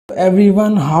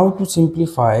Everyone, how to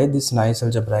simplify this nice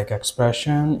algebraic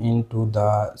expression into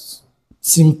the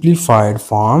simplified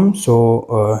form.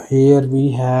 Here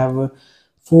we have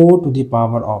 4 to the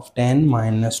power of 10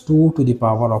 minus 2 to the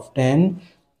power of 10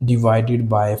 divided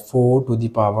by 4 to the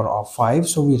power of 5.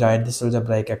 So we write this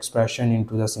algebraic expression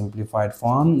into the simplified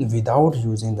form without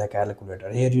using the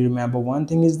calculator. Here you remember one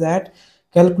thing is that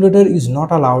calculator is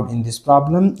not allowed in this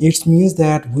problem. It means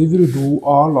that we will do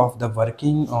all of the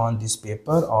working on this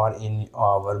paper or in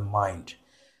our mind.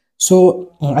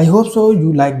 So I hope so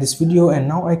you like this video, and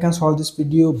now I can solve this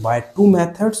video by two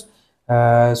methods.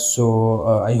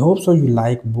 I hope so you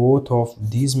like both of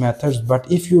these methods,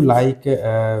 but if you like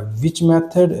which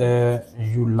method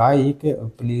you like,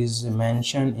 please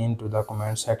mention into the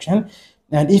comment section.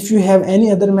 And if you have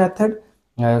any other method,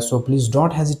 so please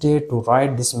don't hesitate to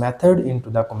write this method into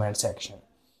the comment section.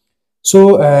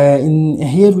 So in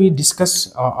here we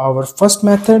discuss our first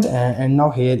method, and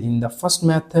now here in the first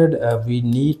method we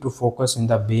need to focus in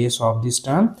the base of this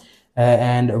term,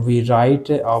 and we write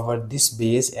our this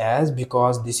base as,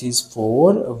 because this is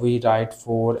 4, we write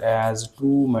 4 as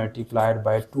 2 multiplied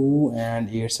by 2 and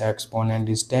its exponent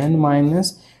is 10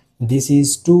 minus this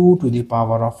is 2 to the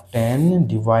power of 10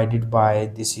 divided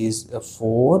by this is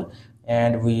 4,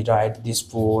 and we write this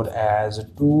 4 as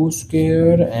 2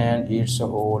 square and its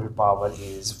whole power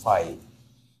is 5.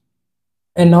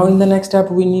 And now in the next step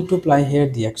we need to apply here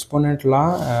the exponent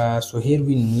law. So here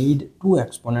we need two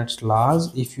exponents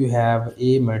laws. If you have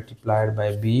a multiplied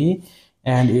by b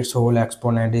and its whole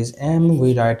exponent is m,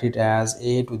 we write it as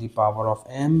a to the power of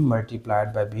m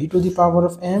multiplied by b to the power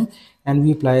of m, and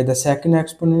we apply the second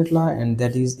exponent law, and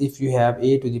that is if you have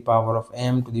a to the power of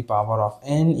m to the power of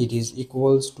n, it is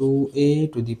equals to a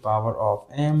to the power of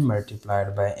m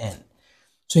multiplied by n.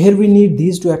 So here we need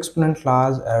these two exponent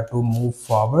laws to move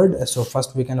forward. So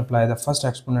first we can apply the first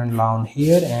exponent law on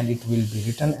here, and it will be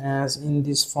written as in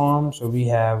this form. So we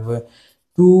have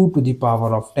 2 to the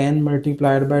power of 10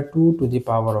 multiplied by 2 to the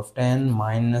power of 10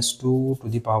 minus 2 to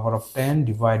the power of 10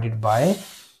 divided by,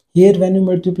 here when you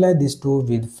multiply this 2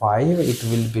 with 5, it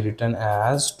will be written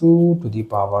as 2 to the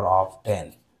power of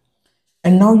 10.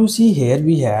 And now you see here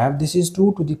we have this is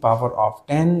 2 to the power of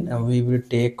 10, and we will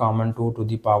take common 2 to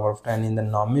the power of 10 in the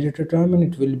numerator term, and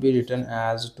it will be written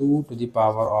as 2 to the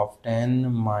power of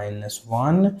 10 minus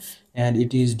 1, and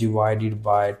it is divided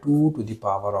by 2 to the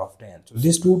power of 10. So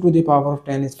this 2 to the power of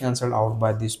 10 is cancelled out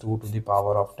by this 2 to the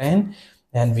power of 10,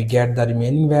 and we get the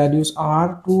remaining values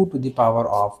are 2 to the power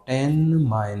of 10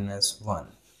 minus 1.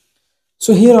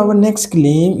 So here our next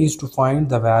claim is to find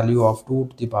the value of 2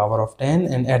 to the power of 10,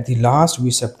 and at the last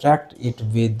we subtract it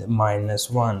with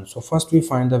minus 1. So first we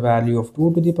find the value of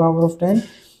 2 to the power of 10,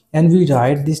 and we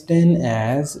write this 10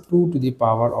 as 2 to the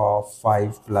power of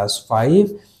 5 plus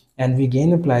 5, and we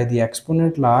again apply the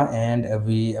exponent law, and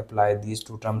we apply these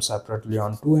two terms separately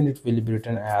on 2, and it will be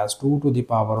written as 2 to the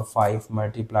power of 5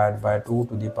 multiplied by 2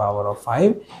 to the power of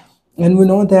 5. And we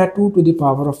know that 2 to the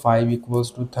power of 5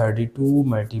 equals to 32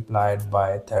 multiplied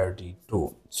by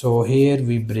 32. So here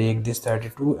we break this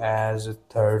 32 as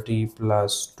 30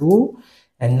 plus 2.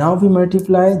 And now we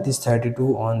multiply this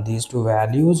 32 on these two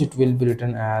values. It will be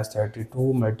written as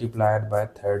 32 multiplied by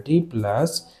 30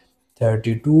 plus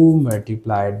 32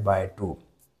 multiplied by 2.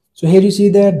 So here you see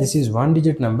that this is one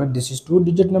digit number, this is two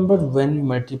digit number. When you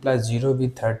multiply 0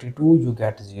 with 32, you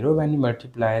get 0. When you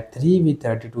multiply 3 with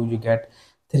 32, you get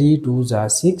 3 2s are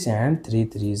 6 and 3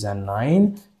 3s are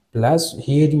 9, plus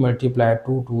here you multiply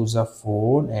 2 2s are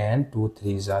 4 and 2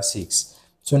 3s are 6.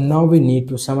 So now we need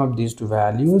to sum up these two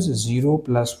values. 0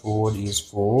 plus 4 is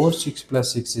 4, 6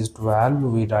 plus 6 is 12,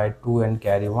 we write 2 and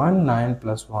carry 1, 9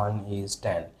 plus 1 is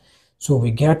 10. So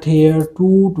we get here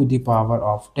 2 to the power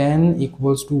of 10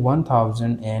 equals to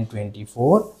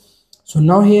 1024. So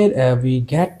now here we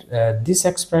get this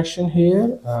expression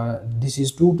here. This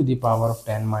is 2 to the power of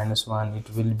 10 minus 1. It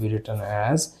will be written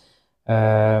as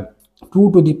 2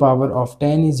 to the power of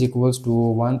 10 is equals to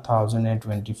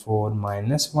 1024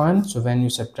 minus 1. So when you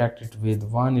subtract it with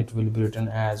 1, it will be written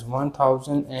as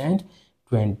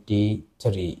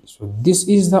 1023. So this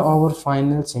is our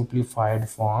final simplified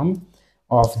form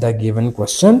of the given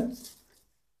question.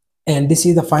 And this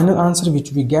is the final answer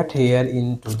which we get here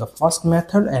into the first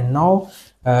method. And now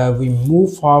we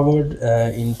move forward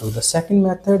into the second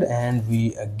method, and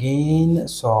we again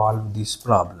solve this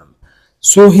problem.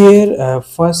 So here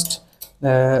first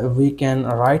we can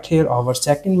write here our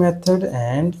second method,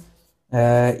 and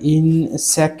in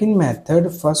second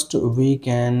method first we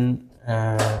can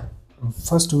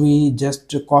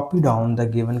just copy down the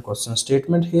given question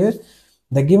statement here.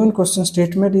 The given question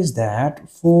statement is that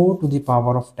 4 to the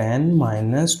power of 10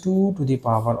 minus 2 to the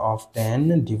power of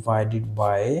 10 divided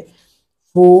by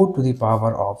 4 to the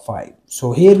power of 5.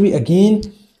 So here we again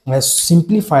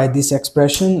simplify this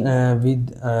expression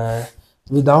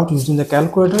without using the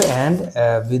calculator and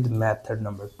with method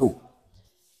number 2.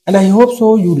 And I hope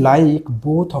so you like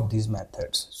both of these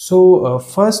methods. So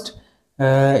first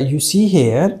you see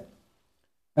here,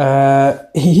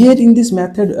 here in this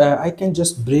method I can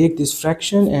just break this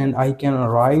fraction and I can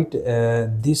write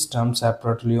this term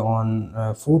separately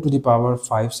on 4 to the power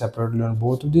 5 separately on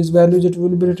both of these values. It will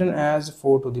be written as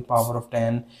 4 to the power of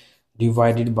 10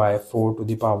 divided by 4 to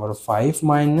the power of 5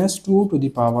 minus 2 to the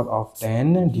power of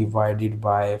 10 divided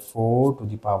by 4 to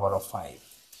the power of 5.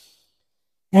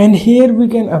 And here we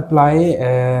can apply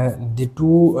the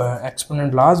two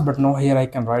exponent laws, but now here I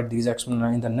can write these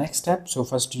exponent in the next step. So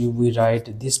first we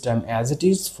write this term as it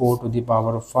is, 4 to the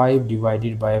power of 5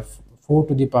 divided by 4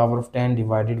 to the power of 10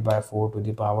 divided by 4 to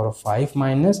the power of 5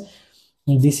 minus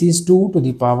this is 2 to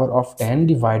the power of 10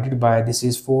 divided by this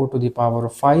is 4 to the power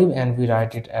of 5, and we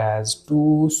write it as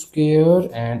 2 square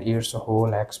and its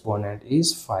whole exponent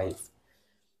is 5.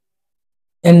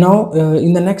 And now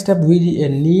in the next step we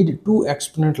need two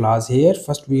exponent laws here.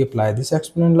 First we apply this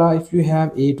exponent law. If you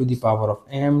have a to the power of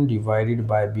m divided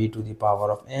by b to the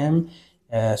power of m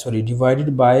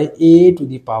divided by a to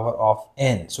the power of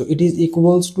n, so it is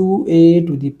equals to a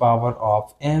to the power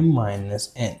of m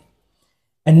minus n.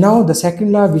 And now the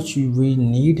second law which we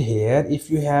need here, if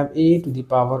you have a to the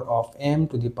power of m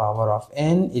to the power of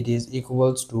n, it is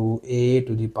equals to a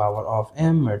to the power of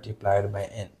m multiplied by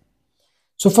n.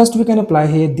 So first we can apply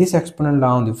here this exponent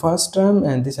law on the first term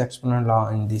and this exponent law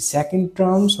in the second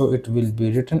term. So it will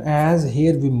be written as,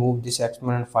 here we move this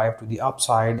exponent 5 to the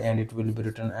upside and it will be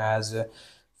written as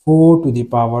 4 to the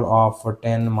power of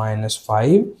 10 minus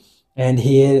 5. And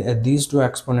here these two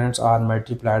exponents are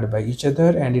multiplied by each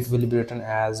other and it will be written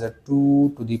as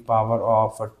 2 to the power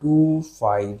of 2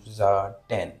 5s are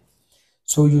 10.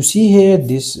 So you see here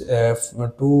this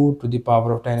 2 to the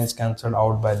power of 10 is cancelled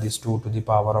out by this 2 to the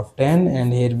power of 10,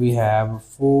 and here we have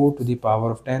 4 to the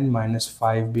power of 10 minus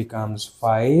 5 becomes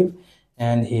 5,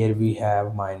 and here we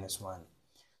have minus 1.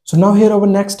 So now here our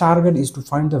next target is to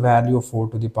find the value of 4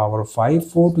 to the power of 5.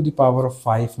 4 to the power of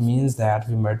 5 means that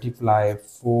we multiply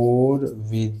 4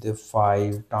 with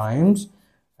 5 times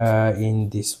in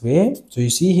this way. So you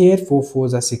see here 4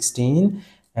 4s are 16.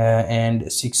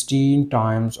 And 16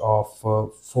 times of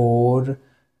 4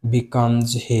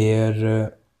 becomes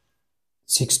here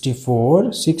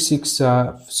 64. 4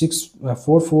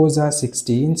 4s are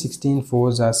 16, 16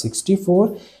 4s are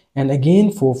 64, and again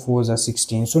 4 4s are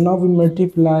 16. So now we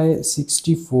multiply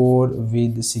 64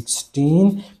 with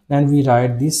 16 and we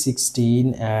write this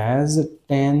 16 as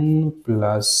 10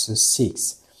 plus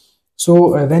 6.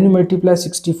 So when you multiply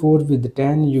 64 with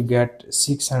 10 you get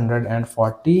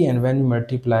 640, and when you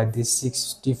multiply this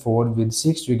 64 with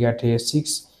 6 you get here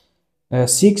 6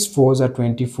 4s are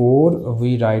 24,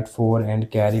 we write 4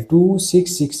 and carry 2,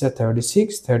 6 6 are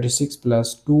 36, 36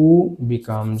 plus 2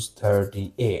 becomes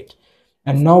 38.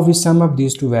 And now we sum up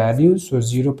these two values. So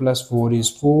 0 plus 4 is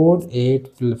 4,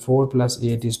 4 plus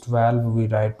 8 is 12, we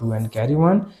write 2 and carry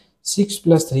 1, 6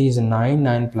 plus 3 is 9,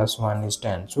 9 plus 1 is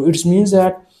 10. So it means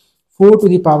that 4 to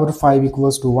the power of 5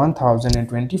 equals to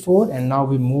 1024, and now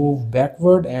we move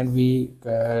backward and we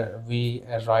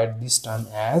write this term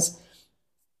as,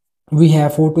 we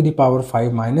have 4 to the power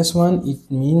 5 minus 1. It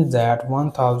means that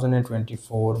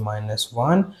 1024 minus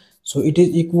 1, so it is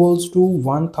equals to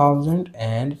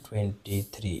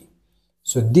 1023.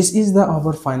 So this is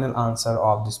our final answer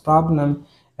of this problem.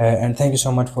 And thank you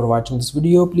so much for watching this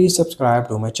video. Please subscribe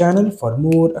to my channel for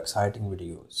more exciting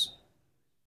videos.